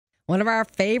One of our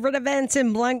favorite events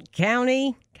in Blount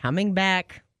County coming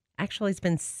back. Actually, it's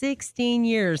been 16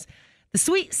 years. The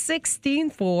Sweet 16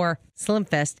 for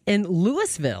SlimFest in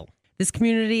Louisville. This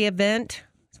community event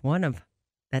is one of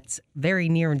that's very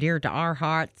near and dear to our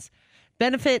hearts.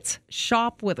 Benefits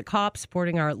Shop with a Cop,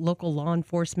 supporting our local law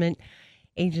enforcement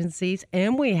agencies.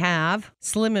 And we have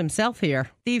Slim himself here,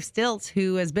 Steve Stilts,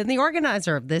 who has been the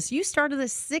organizer of this. You started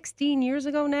this 16 years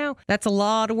ago now. That's a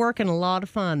lot of work and a lot of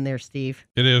fun there, Steve.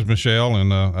 It is, Michelle,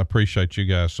 and I appreciate you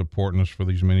guys supporting us for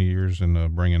these many years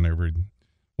and bringing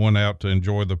everyone out to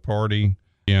enjoy the party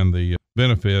and the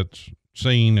benefits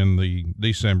scene in the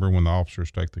December when the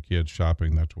officers take the kids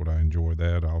shopping. That's what I enjoy.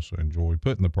 That I also enjoy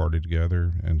putting the party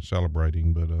together and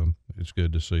celebrating, but it's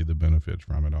good to see the benefits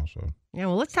from it also. Yeah,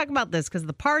 well, let's talk about this because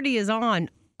the party is on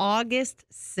August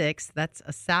 6th. That's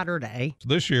a Saturday. So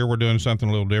this year we're doing something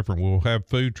a little different. We'll have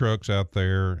food trucks out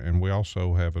there, and we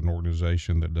also have an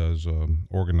organization that does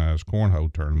organized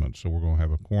cornhole tournaments. So we're going to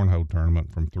have a cornhole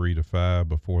tournament from 3 to 5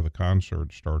 before the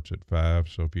concert starts at 5.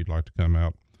 So if you'd like to come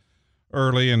out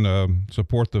early and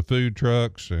support the food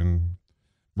trucks and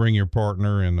bring your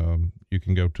partner, and you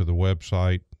can go to the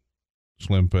website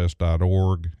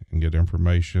slimfest.org and get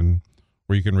information,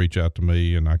 or you can reach out to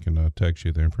me and I can text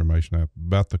you the information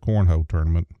about the cornhole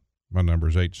tournament. My number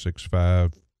is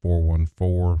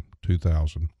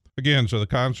 865-414-2000. Again, so the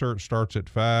concert starts at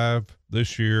 5.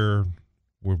 This year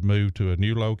we've moved to a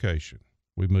new location.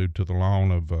 We moved to the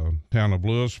lawn of town of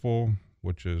Louisville,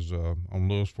 which is on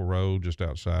Louisville Road, just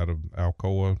outside of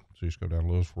Alcoa. So you just go down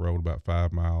Louisville Road about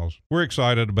 5 miles. We're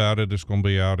excited about it. It's going to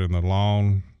be out in the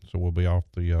lawn, so we'll be off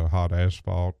the hot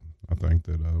asphalt. I think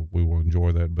that we will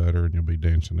enjoy that better, and you'll be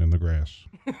dancing in the grass.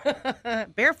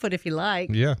 Barefoot if you like.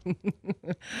 Yeah.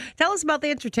 Tell us about the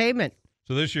entertainment.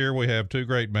 So this year we have 2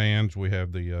 great bands. We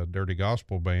have the Dirty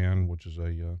Gospel Band, which is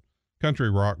a country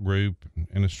rock group,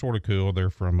 and it's sort of cool. They're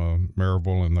from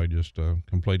Maryville, and they just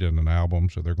completed an album,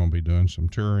 so they're going to be doing some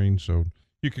touring. So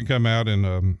you can come out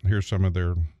and hear some of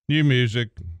their new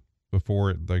music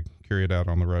before they carry it out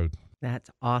on the road. That's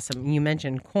awesome. You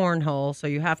mentioned cornhole, so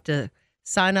you have to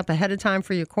sign up ahead of time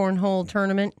for your cornhole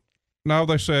tournament. No,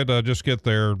 they said just get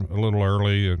there a little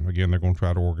early. And again, they're going to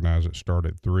try to organize it, start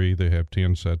at 3. They have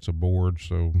 10 sets of boards,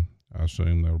 so I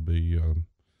assume there'll be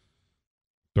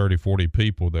 30, 40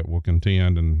 people that will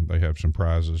contend, and they have some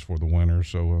prizes for the winners.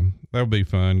 So that'll be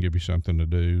fun, give you something to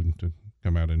do to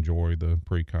come out and enjoy the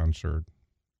pre-concert.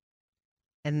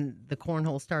 And the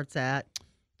cornhole starts at?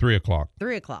 3 o'clock.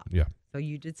 3 o'clock. Yeah. So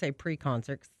you did say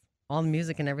pre-concert. All the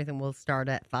music and everything will start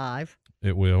at 5.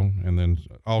 It will. And then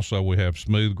also we have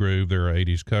Smooth Groove. They're an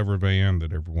 80s cover band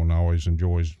that everyone always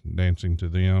enjoys dancing to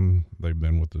them. They've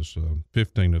been with us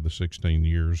 15 of the 16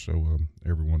 years, so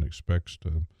everyone expects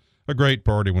a great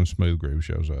party when Smooth Groove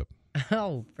shows up.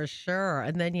 Oh, for sure.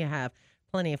 And then you have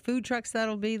plenty of food trucks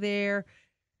that'll be there.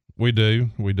 We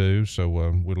do. So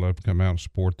we'd love to come out and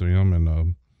support them. And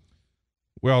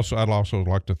I'd also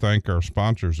like to thank our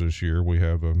sponsors this year. We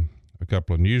have a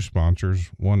couple of new sponsors.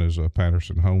 One is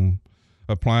Patterson Home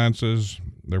Appliances.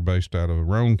 They're based out of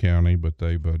Roane County, but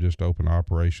they've just opened an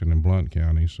operation in Blount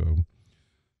County. So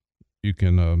you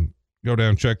can go down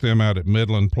and check them out at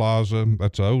Midland Plaza.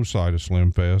 That's the old site of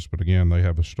SlimFest, but again, they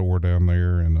have a store down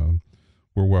there, and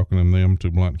we're welcoming them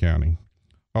to Blount County.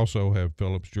 Also have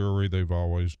Phillips Jewelry. They've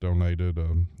always donated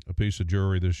a piece of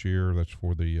jewelry this year. That's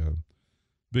for the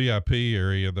VIP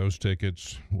area. Those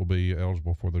tickets will be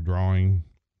eligible for the drawing.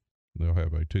 They'll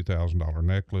have a $2,000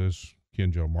 necklace.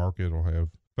 Kenjo Market will have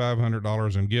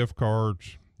 $500 in gift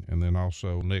cards. And then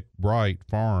also Nick Bright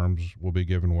Farms will be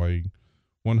giving away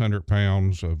 100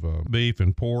 pounds of beef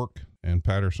and pork. And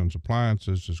Patterson's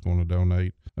Appliances is going to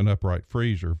donate an upright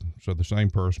freezer. So the same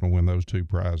person will win those 2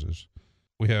 prizes.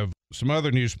 We have some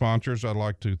other new sponsors I'd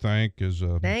like to thank.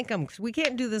 Thank them. We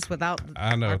can't do this without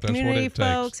I know, our that's community what it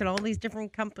folks takes. and all these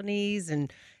different companies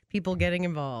and people getting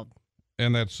involved.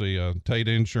 And that's the Tate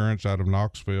Insurance out of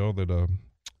Knoxville that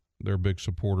they're big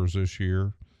supporters this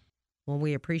year. Well,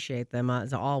 we appreciate them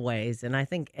as always. And I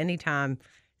think anytime,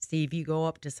 Steve, you go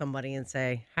up to somebody and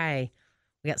say, hey,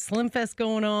 we got SlimFest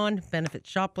going on, Benefit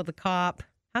Shop with a Cop,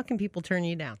 how can people turn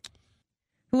you down?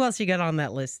 Who else you got on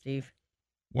that list, Steve?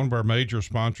 One of our major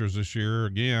sponsors this year,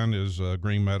 again, is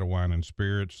Green Meadow Wine and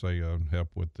Spirits. They help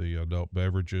with the adult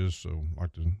beverages, so I'd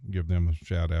like to give them a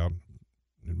shout out.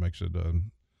 It makes it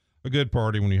a good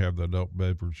party when you have the adult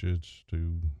beverages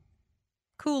to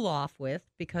cool off with,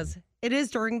 because it is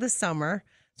during the summer.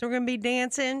 So we're going to be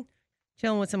dancing,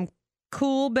 chilling with some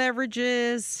cool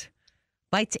beverages,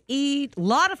 bite to eat. A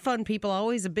lot of fun people,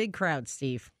 always a big crowd,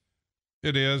 Steve.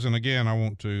 It is, and again, I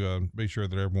want to be sure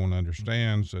that everyone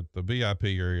understands that the VIP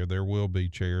area there will be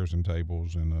chairs and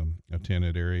tables in a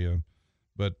tented area,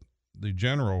 but the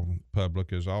general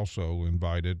public is also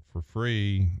invited for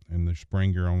free in the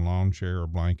bring your own lawn chair or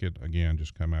blanket. Again,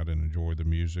 just come out and enjoy the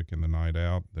music and the night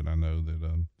out. That I know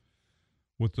that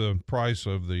with the price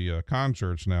of the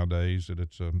concerts nowadays, that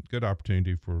it's a good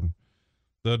opportunity for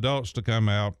the adults to come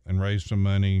out and raise some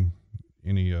money.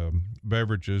 Any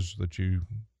beverages that you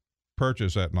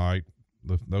purchase that night,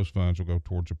 those funds will go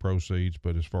towards the proceeds.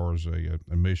 But as far as a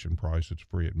admission price, it's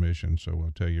free admission. So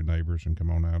tell your neighbors and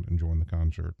come on out and join the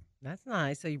concert. That's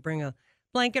nice. So you bring a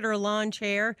blanket or a lawn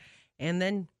chair and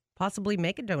then possibly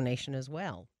make a donation as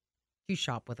well if you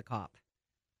shop with a cop.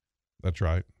 That's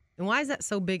right. And why is that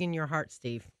so big in your heart,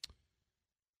 Steve?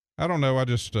 I don't know. I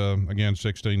just, again,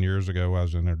 16 years ago, I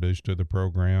was introduced to the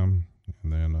program.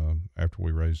 And then after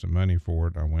we raised the money for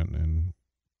it, I went and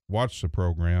watched the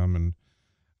program. And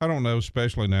I don't know,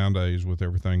 especially nowadays with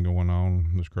everything going on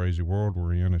in this crazy world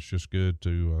we're in, it's just good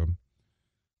to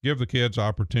give the kids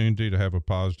opportunity to have a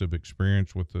positive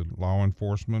experience with the law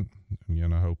enforcement.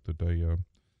 Again, I hope that they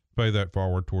pay that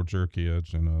forward towards their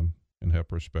kids and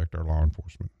help respect our law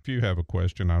enforcement. If you have a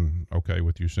question, I'm okay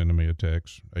with you sending me a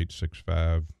text,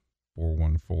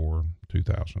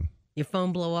 865-414-2000. Your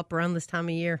phone blow up around this time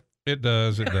of year? It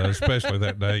does, especially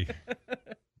that day.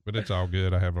 But it's all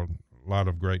good. I have a lot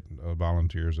of great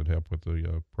volunteers that help with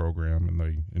the program, and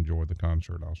they enjoy the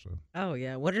concert also. Oh,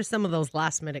 yeah. What are some of those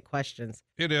last-minute questions?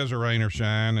 It is a rain or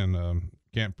shine, and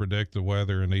can't predict the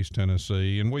weather in East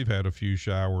Tennessee. And we've had a few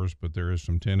showers, but there is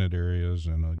some tented areas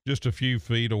and just a few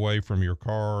feet away from your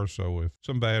car. So if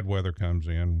some bad weather comes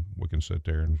in, we can sit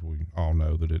there, and we all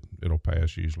know that it'll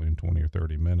pass usually in 20 or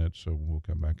 30 minutes. So we'll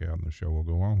come back out and the show will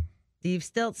go on. Steve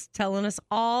Stiltz telling us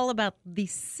all about the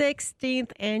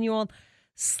 16th annual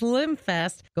Slim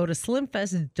Fest. Go to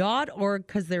slimfest.org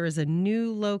because there is a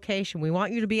new location. We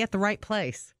want you to be at the right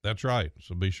place. That's right.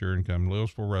 So be sure and come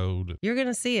Louisville Road. You're going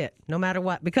to see it no matter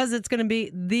what, because it's going to be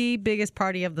the biggest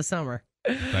party of the summer.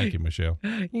 Thank you, Michelle.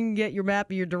 You can get your map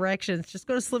and your directions. Just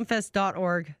go to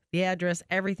slimfest.org. The address,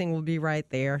 everything will be right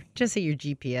there. Just hit your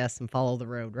GPS and follow the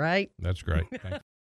road, right? That's great. Thank you.